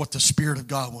 That's what the Spirit of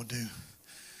God will do.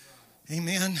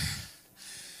 Amen.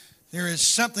 There is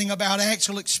something about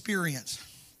actual experience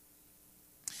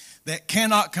that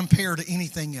cannot compare to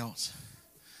anything else.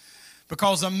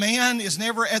 Because a man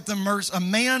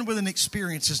with an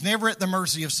experience is never at the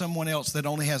mercy of someone else that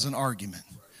only has an argument.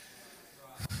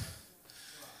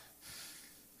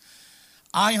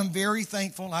 I am very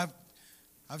thankful. I've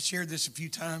shared this a few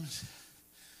times.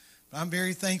 But I'm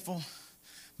very thankful.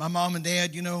 My mom and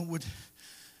dad, would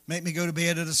make me go to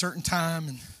bed at a certain time,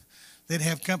 and they'd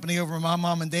have company over. My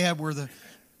mom and dad were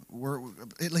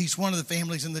at least one of the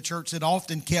families in the church that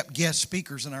often kept guest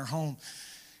speakers in our home.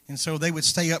 And so they would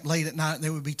stay up late at night and they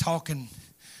would be talking.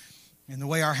 And the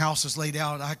way our house is laid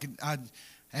out, I'd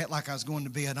act like I was going to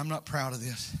bed. I'm not proud of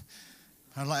this.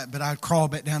 But I'd crawl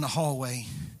back down the hallway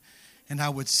and I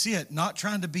would sit, not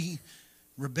trying to be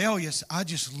rebellious. I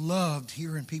just loved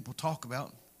hearing people talk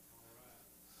about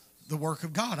the work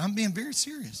of God. I'm being very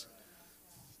serious.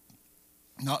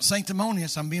 Not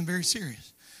sanctimonious, I'm being very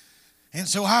serious. And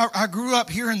so I grew up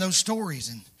hearing those stories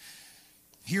and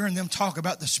hearing them talk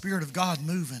about the Spirit of God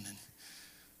moving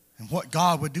and what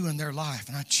God would do in their life.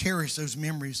 And I cherish those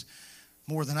memories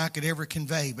more than I could ever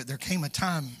convey. But there came a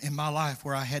time in my life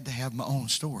where I had to have my own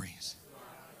stories.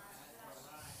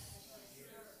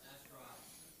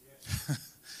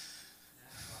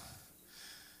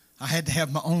 I had to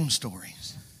have my own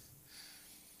stories.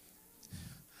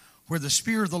 Where the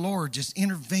Spirit of the Lord just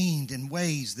intervened in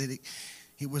ways that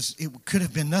it could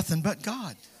have been nothing but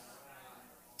God.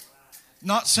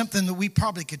 Not something that we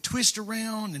probably could twist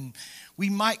around and we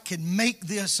could make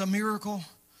this a miracle.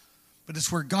 But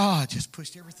it's where God just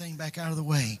pushed everything back out of the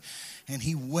way. And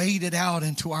He waded out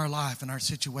into our life and our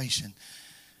situation.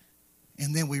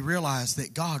 And then we realized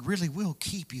that God really will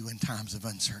keep you in times of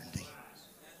uncertainty.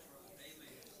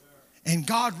 And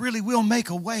God really will make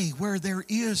a way where there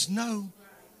is no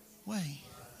way.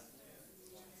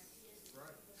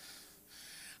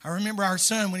 I remember our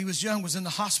son, when he was young, was in the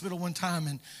hospital one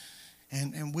time,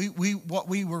 and we what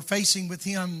we were facing with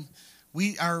him,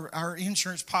 our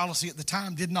insurance policy at the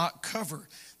time did not cover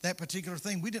that particular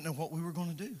thing. We didn't know what we were going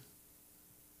to do.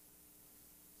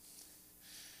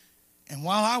 And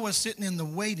while I was sitting in the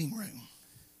waiting room,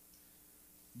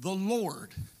 the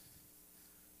Lord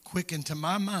quickened to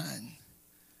my mind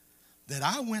that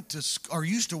I went to or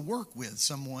used to work with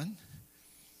someone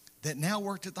that now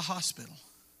worked at the hospital.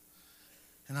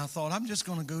 And I thought, I'm just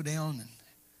going to go down, and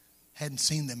hadn't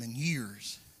seen them in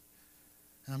years.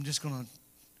 And I'm just going to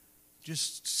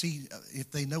just see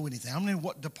if they know anything. I don't know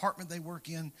what department they work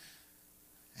in.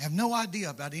 I have no idea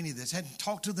about any of this. I hadn't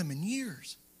talked to them in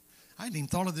years. I hadn't even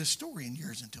thought of this story in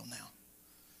years until now.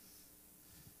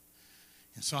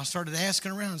 And so I started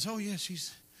asking around. And said, oh, yeah, she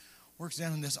works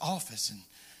down in this office. And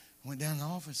I went down in the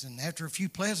office. And after a few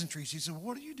pleasantries, she said, well,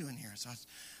 what are you doing here? So I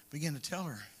began to tell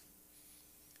her.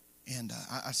 And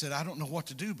I said, I don't know what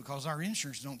to do because our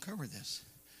insurance don't cover this.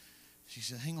 She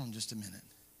said, hang on just a minute.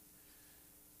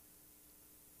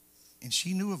 And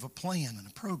she knew of a plan and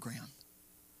a program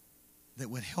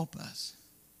that would help us.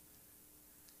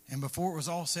 And before it was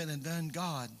all said and done,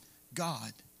 God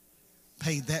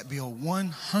paid that bill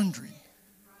 100%.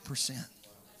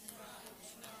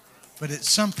 But at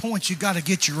some point, you got to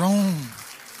get your own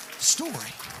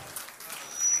story.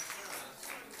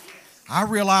 I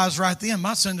realized right then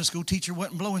my Sunday school teacher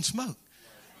wasn't blowing smoke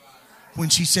when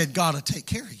she said, God will take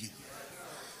care of you.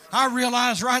 I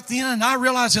realized right then,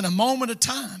 in a moment of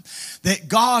time, that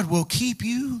God will keep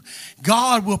you.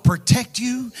 God will protect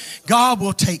you. God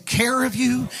will take care of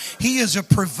you. He is a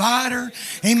provider.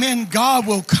 Amen. God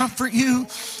will comfort you.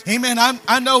 Amen.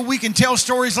 I know we can tell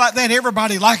stories like that.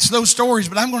 Everybody likes those stories,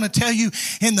 but I'm going to tell you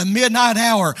in the midnight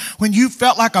hour when you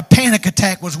felt like a panic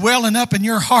attack was welling up in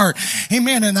your heart.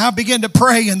 Amen. And I began to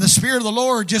pray, and the Spirit of the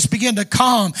Lord just began to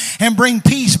calm and bring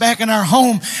peace back in our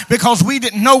home because we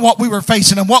didn't know what we were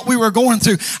facing and what we were going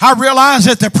through. I realized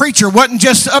that the preacher wasn't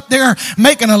just up there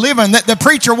making a living, that the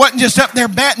preacher wasn't just up there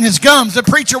batting his gums. The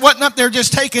preacher wasn't up there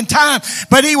just taking time,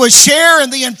 but he was sharing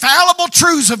the infallible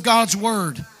truths of God's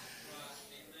Word.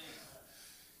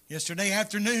 Yesterday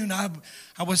afternoon, I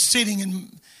was sitting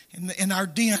in our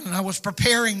den, and I was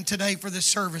preparing today for this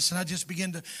service, and I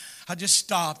just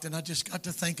stopped, and I just got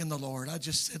to thanking the Lord. I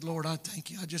just said, Lord, I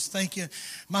thank you. I just thank you.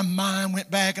 My mind went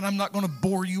back, and I'm not going to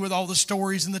bore you with all the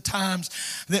stories and the times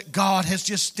that God has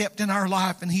just stepped in our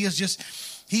life, and He has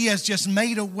just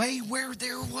made a way where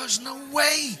there was no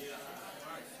way.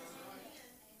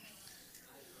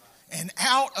 And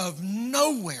out of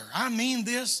nowhere, I mean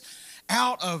this,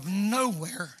 out of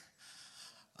nowhere,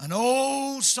 an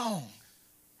old song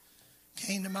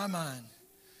came to my mind.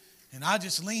 And I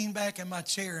just leaned back in my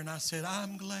chair and I said,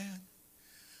 I'm glad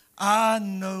I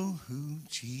know who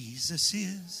Jesus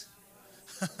is.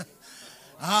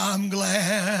 I'm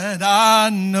glad I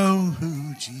know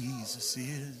who Jesus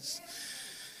is.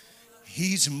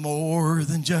 He's more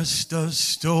than just a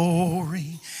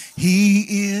story. He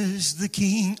is the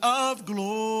King of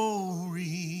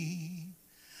glory.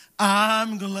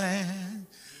 I'm glad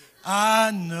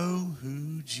I know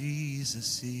who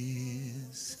Jesus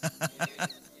is.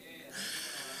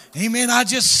 Amen. I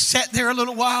just sat there a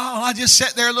little while.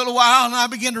 And I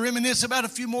began to reminisce about a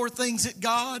few more things that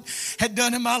God had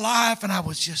done in my life. And I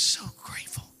was just so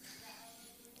grateful.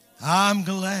 I'm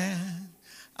glad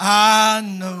I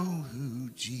know who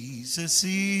Jesus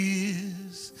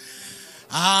is.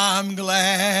 I'm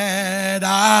glad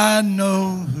I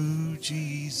know who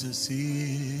Jesus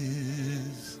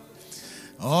is.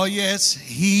 Oh, yes,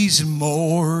 He's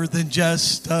more than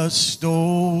just a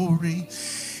story.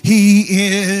 He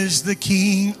is the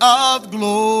King of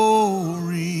glory.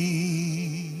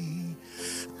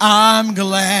 I'm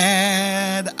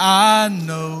glad I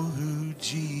know who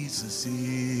Jesus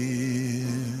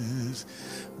is.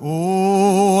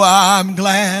 Oh, I'm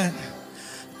glad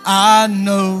I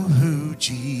know who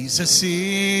Jesus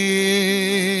is.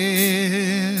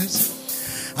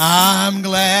 I'm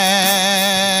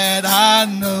glad I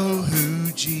know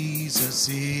who Jesus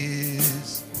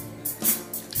is.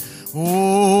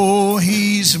 Oh,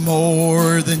 He's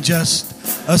more than just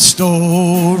a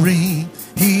story.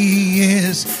 He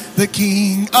is the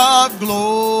King of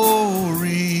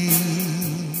glory.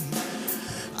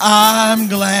 I'm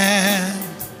glad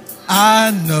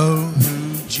I know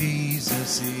who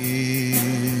Jesus is.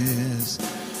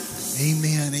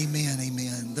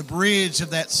 bridge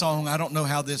of that song, I don't know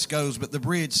how this goes, but the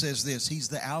bridge says this: He's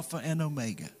the Alpha and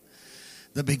Omega,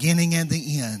 the beginning and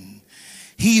the end.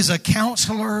 He's a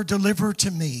counselor, deliver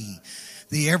to me,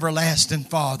 the everlasting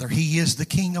Father. He is the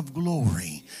King of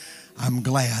glory. I'm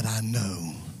glad I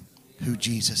know who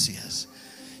Jesus is.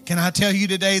 Can I tell you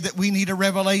today that we need a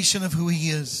revelation of who He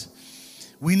is?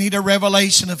 We need a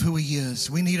revelation of who He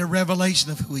is. We need a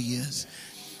revelation of who He is.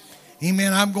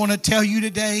 Amen. I'm going to tell you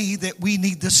today that we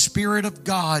need the Spirit of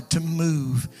God to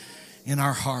move in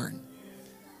our heart.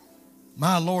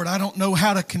 My Lord, I don't know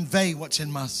how to convey what's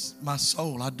in my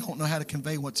soul. I don't know how to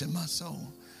convey what's in my soul.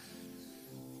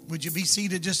 Would you be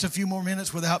seated just a few more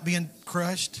minutes without being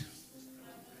crushed?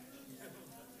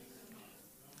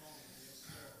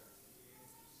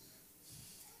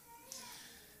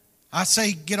 I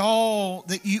say get all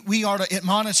that we are to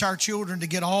admonish our children to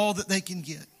get all that they can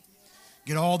get.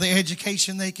 Get all the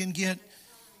education they can get.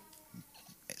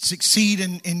 Succeed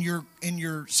in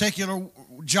your secular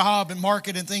job and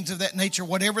market and things of that nature,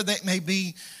 whatever that may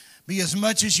be. Be as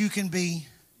much as you can be.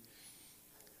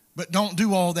 But don't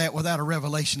do all that without a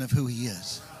revelation of who He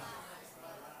is.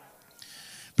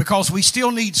 Because we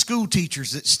still need school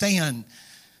teachers that stand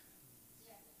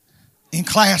in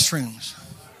classrooms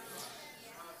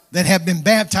that have been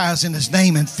baptized in His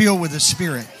name and filled with His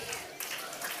Spirit.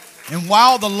 And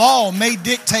while the law may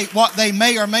dictate what they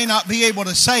may or may not be able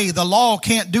to say, the law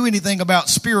can't do anything about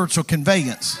spiritual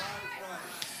conveyance.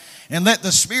 And let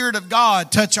the Spirit of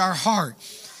God touch our heart.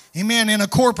 Amen. In a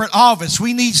corporate office,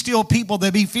 we need still people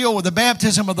that be filled with the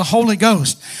baptism of the Holy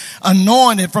Ghost,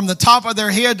 anointed from the top of their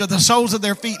head to the soles of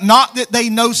their feet. Not that they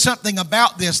know something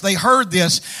about this. They heard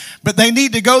this, but they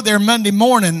need to go there Monday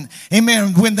morning.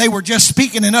 Amen. When they were just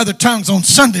speaking in other tongues on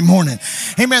Sunday morning.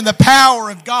 Amen. The power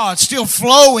of God still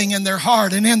flowing in their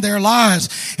heart and in their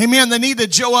lives. Amen. They need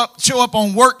to show up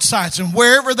on work sites and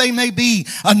wherever they may be,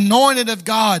 anointed of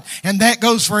God. And that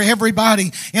goes for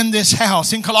everybody in this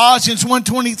house. In Colossians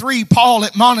 1:23, Paul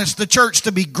admonished the church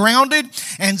to be grounded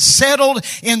and settled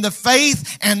in the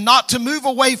faith and not to move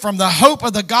away from the hope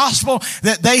of the gospel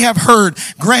that they have heard.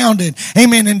 Grounded.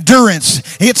 Amen.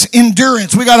 Endurance. It's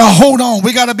endurance. We got to hold on.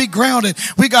 We got to be grounded.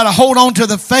 We got to hold on to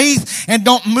the faith and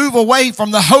don't move away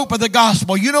from the hope of the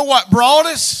gospel. You know what brought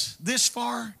us this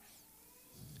far?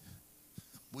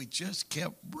 We just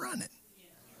kept running.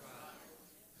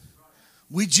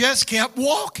 We just kept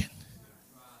walking.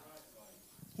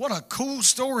 What a cool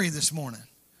story this morning.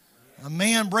 A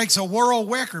man breaks a world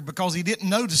record because he didn't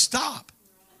know to stop.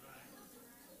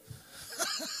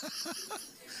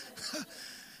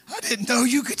 I didn't know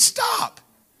you could stop.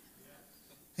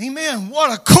 Amen.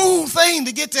 What a cool thing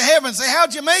to get to heaven and say,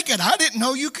 how'd you make it? I didn't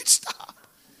know you could stop.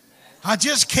 I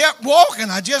just kept walking.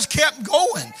 I just kept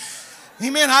going.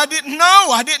 Amen. I didn't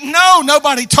know.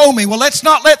 Nobody told me. Well, let's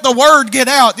not let the word get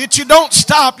out that you don't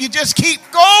stop. You just keep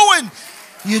going.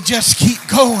 You just keep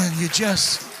going. You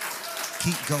just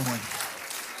keep going.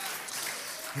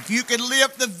 If you could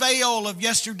lift the veil of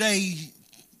yesterday,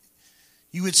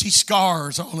 you would see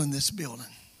scars all in this building.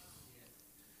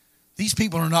 These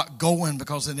people are not going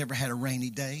because they never had a rainy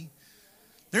day.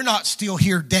 They're not still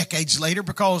here decades later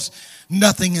because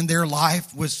nothing in their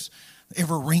life was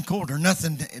ever wrinkled or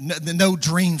nothing. No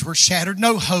dreams were shattered.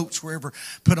 No hopes were ever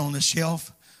put on the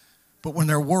shelf. But when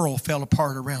their world fell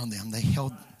apart around them, they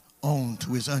held on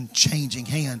to His unchanging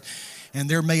hand. And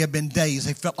there may have been days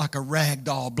they felt like a rag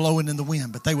doll blowing in the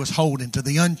wind, but they was holding to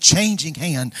the unchanging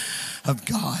hand of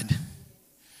God.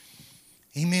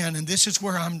 Amen. And this is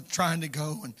where I'm trying to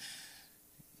go.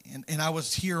 And I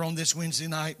was here on this Wednesday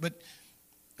night, but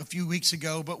a few weeks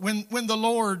ago. But when the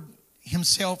Lord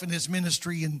Himself and His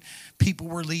ministry and people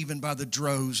were leaving by the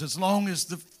droves, as long as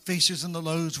the fishes and the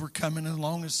loaves were coming, as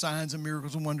long as signs and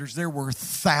miracles and wonders, there were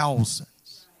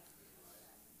thousands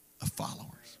of followers.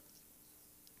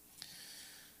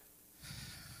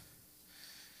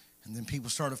 And then people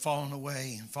started falling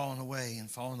away and falling away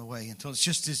and falling away until it's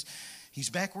just as He's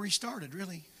back where He started,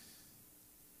 really.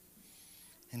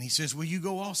 And He says, will you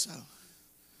go also?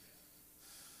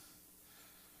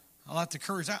 I like the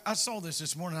courage. I saw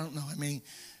this morning. I don't know how many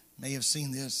may have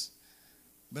seen this.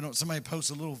 But somebody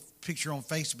posted a little picture on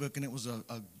Facebook, and it was a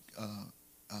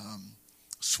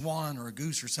swan or a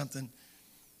goose or something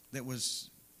that was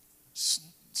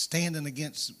standing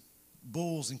against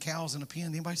bulls and cows in a pen.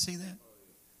 Anybody see that?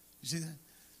 You see that?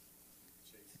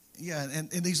 Yeah, and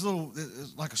these little,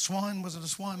 like a swan, was it a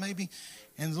swan maybe?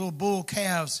 And the little bull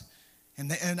calves,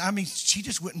 and I mean, she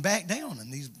just wouldn't back down.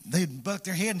 And they'd buck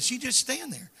their head, and she'd just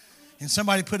stand there. And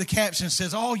somebody put a caption that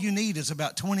says, all you need is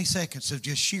about 20 seconds of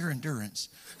just sheer endurance.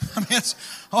 I mean, that's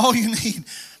all you need.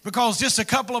 Because just a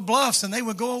couple of bluffs and they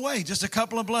would go away. Just a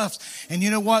couple of bluffs. And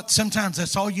you know what? Sometimes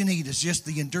that's all you need is just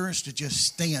the endurance to just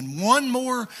stand one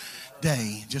more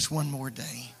day. Just one more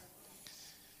day.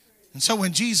 And so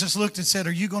when Jesus looked and said,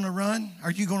 are you going to run?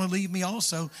 Are you going to leave me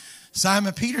also?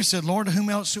 Simon Peter said, Lord, to whom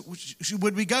else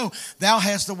would we go? Thou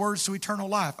hast the words to eternal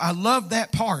life. I love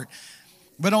that part.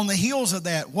 But on the heels of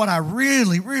that, what I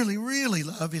really, really, really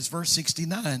love is verse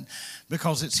 69,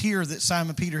 because it's here that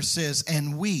Simon Peter says,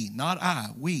 and we, not I,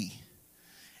 we,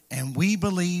 and we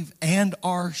believe and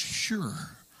are sure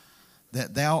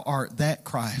that thou art that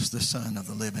Christ, the Son of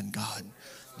the living God.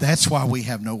 That's why we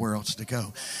have nowhere else to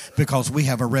go, because we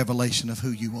have a revelation of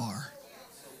who you are.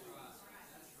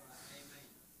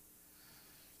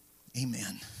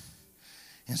 Amen.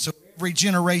 And so every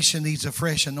generation needs a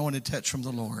fresh anointed touch from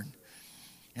the Lord.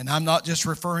 And I'm not just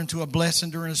referring to a blessing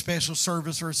during a special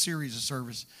service or a series of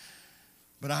service,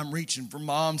 but I'm reaching for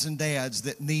moms and dads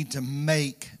that need to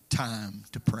make time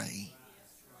to pray.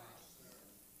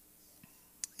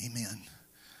 Amen.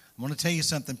 I want to tell you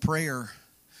something. Prayer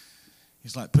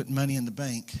is like putting money in the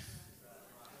bank.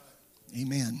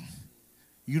 Amen.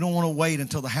 You don't want to wait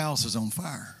until the house is on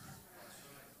fire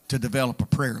to develop a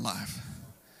prayer life.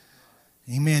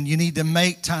 Amen. You need to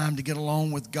make time to get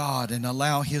along with God and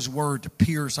allow His word to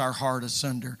pierce our heart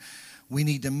asunder. We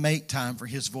need to make time for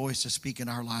His voice to speak in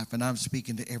our life. And I'm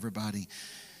speaking to everybody.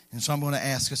 And so I'm going to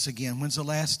ask us again, when's the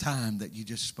last time that you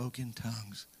just spoke in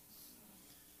tongues?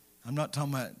 I'm not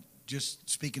talking about just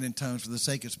speaking in tongues for the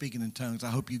sake of speaking in tongues. I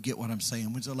hope you get what I'm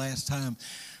saying. When's the last time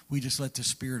we just let the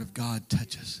Spirit of God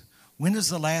touch us? When is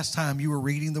the last time you were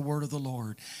reading the word of the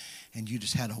Lord and you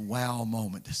just had a wow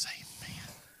moment to say,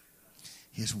 man,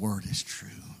 His word is true.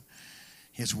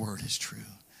 His word is true.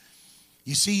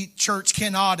 You see, church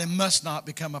cannot and must not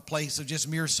become a place of just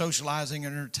mere socializing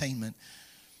and entertainment.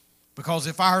 Because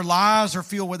if our lives are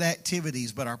filled with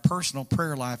activities, but our personal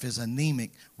prayer life is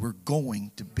anemic, we're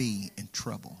going to be in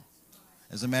trouble.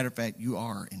 As a matter of fact, you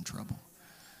are in trouble.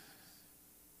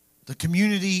 The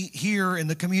community here and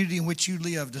the community in which you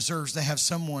live deserves to have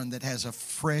someone that has a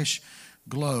fresh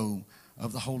glow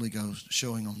of the Holy Ghost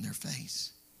showing on their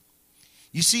face.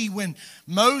 You see, when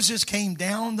Moses came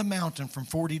down the mountain from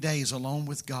 40 days alone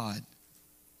with God,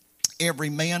 every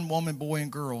man, woman, boy,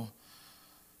 and girl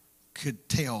could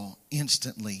tell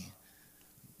instantly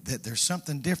that there's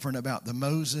something different about the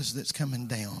Moses that's coming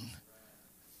down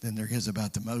than there is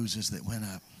about the Moses that went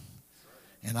up.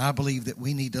 And I believe that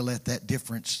we need to let that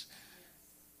difference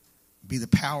be the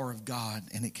power of God,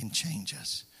 and it can change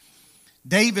us.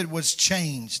 David was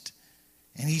changed,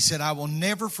 and he said, I will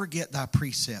never forget thy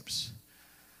precepts,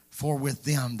 for with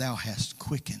them thou hast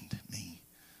quickened me.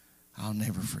 I'll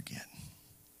never forget.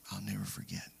 I'll never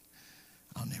forget.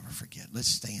 I'll never forget. Let's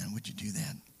stand. Would you do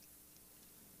that?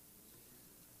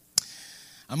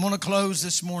 I'm going to close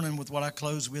this morning with what I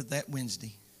closed with that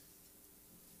Wednesday.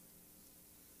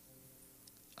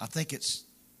 I think it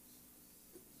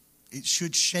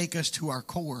should shake us to our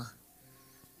core,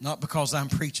 not because I'm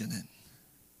preaching it,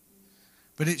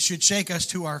 but it should shake us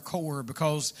to our core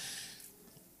because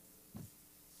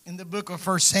in the book of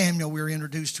 1 Samuel, we were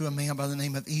introduced to a man by the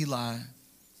name of Eli,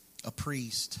 a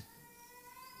priest.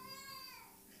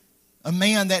 A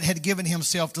man that had given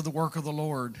himself to the work of the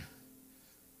Lord.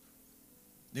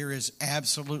 There is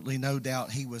absolutely no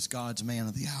doubt he was God's man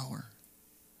of the hour.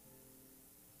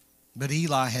 But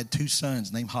Eli had two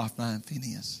sons named Hophni and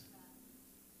Phinehas.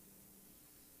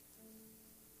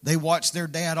 They watched their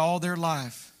dad all their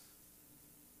life.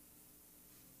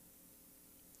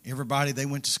 Everybody they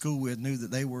went to school with knew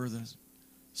that they were the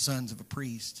sons of a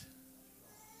priest.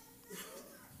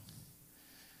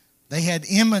 They had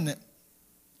eminent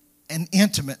and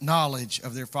intimate knowledge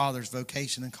of their father's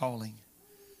vocation and calling.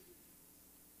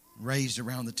 Raised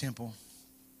around the temple.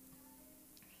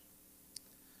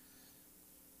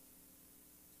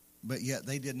 But yet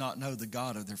they did not know the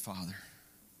God of their father.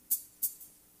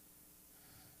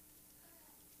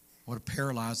 What a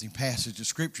paralyzing passage of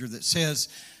Scripture that says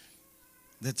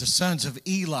that the sons of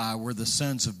Eli were the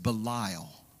sons of Belial,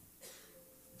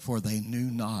 for they knew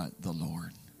not the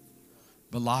Lord.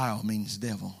 Belial means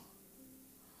devil.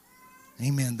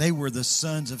 Amen. They were the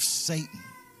sons of Satan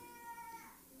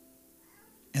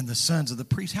and the sons of the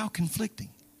priest. How conflicting.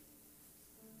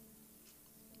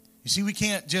 You see, we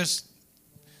can't just,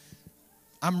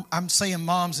 I'm saying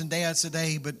moms and dads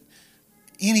today, but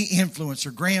any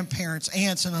influencer, grandparents,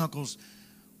 aunts and uncles,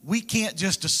 we can't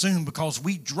just assume because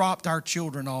we dropped our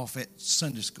children off at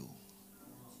Sunday school.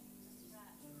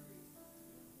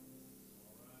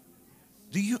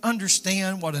 Do you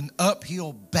understand what an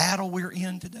uphill battle we're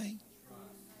in today?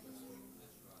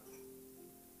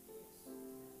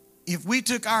 If we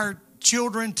took our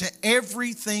children to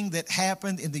everything that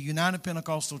happened in the United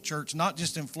Pentecostal Church, not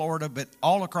just in Florida, but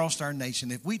all across our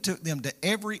nation, if we took them to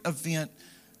every event,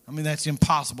 I mean, that's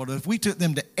impossible. If we took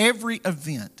them to every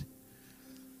event,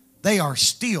 they are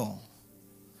still,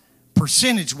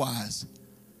 percentage-wise,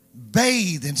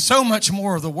 bathed in so much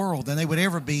more of the world than they would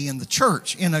ever be in the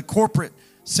church, in a corporate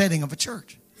setting of a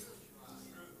church.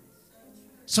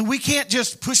 So we can't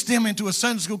just push them into a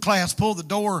Sunday school class, pull the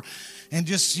door, and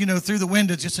just, through the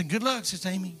window, just say, good luck, Sister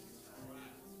Amy.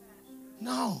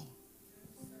 No.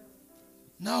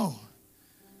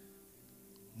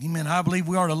 Amen. I believe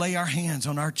we ought to lay our hands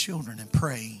on our children and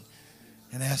pray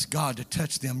and ask God to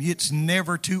touch them. It's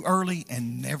never too early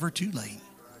and never too late.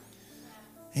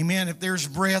 Amen. If there's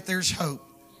breath, there's hope.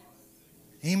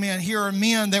 Amen. Here are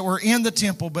men that were in the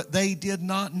temple, but they did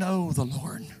not know the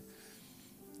Lord.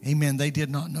 Amen. They did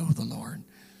not know the Lord.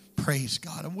 Praise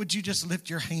God. And would you just lift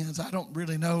your hands? I don't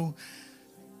really know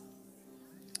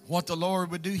what the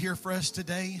Lord would do here for us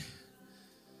today,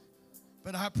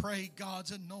 but I pray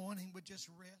God's anointing would just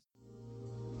rest.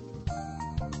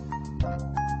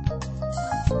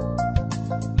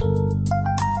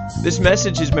 This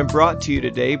message has been brought to you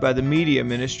today by the media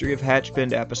ministry of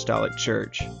Hatchbend Apostolic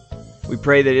Church. We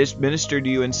pray that it's ministered to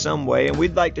you in some way, and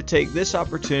we'd like to take this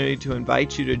opportunity to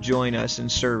invite you to join us in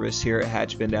service here at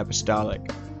Hatchbend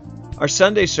Apostolic. Our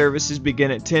Sunday services begin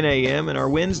at 10 a.m. and our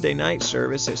Wednesday night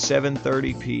service at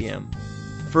 7:30 p.m.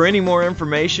 For any more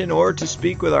information or to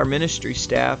speak with our ministry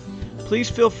staff, please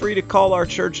feel free to call our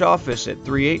church office at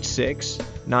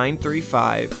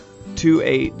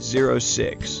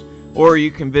 386-935-2806, or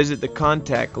you can visit the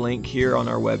contact link here on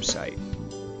our website.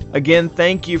 Again,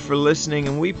 thank you for listening,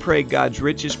 and we pray God's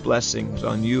richest blessings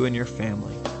on you and your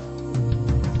family.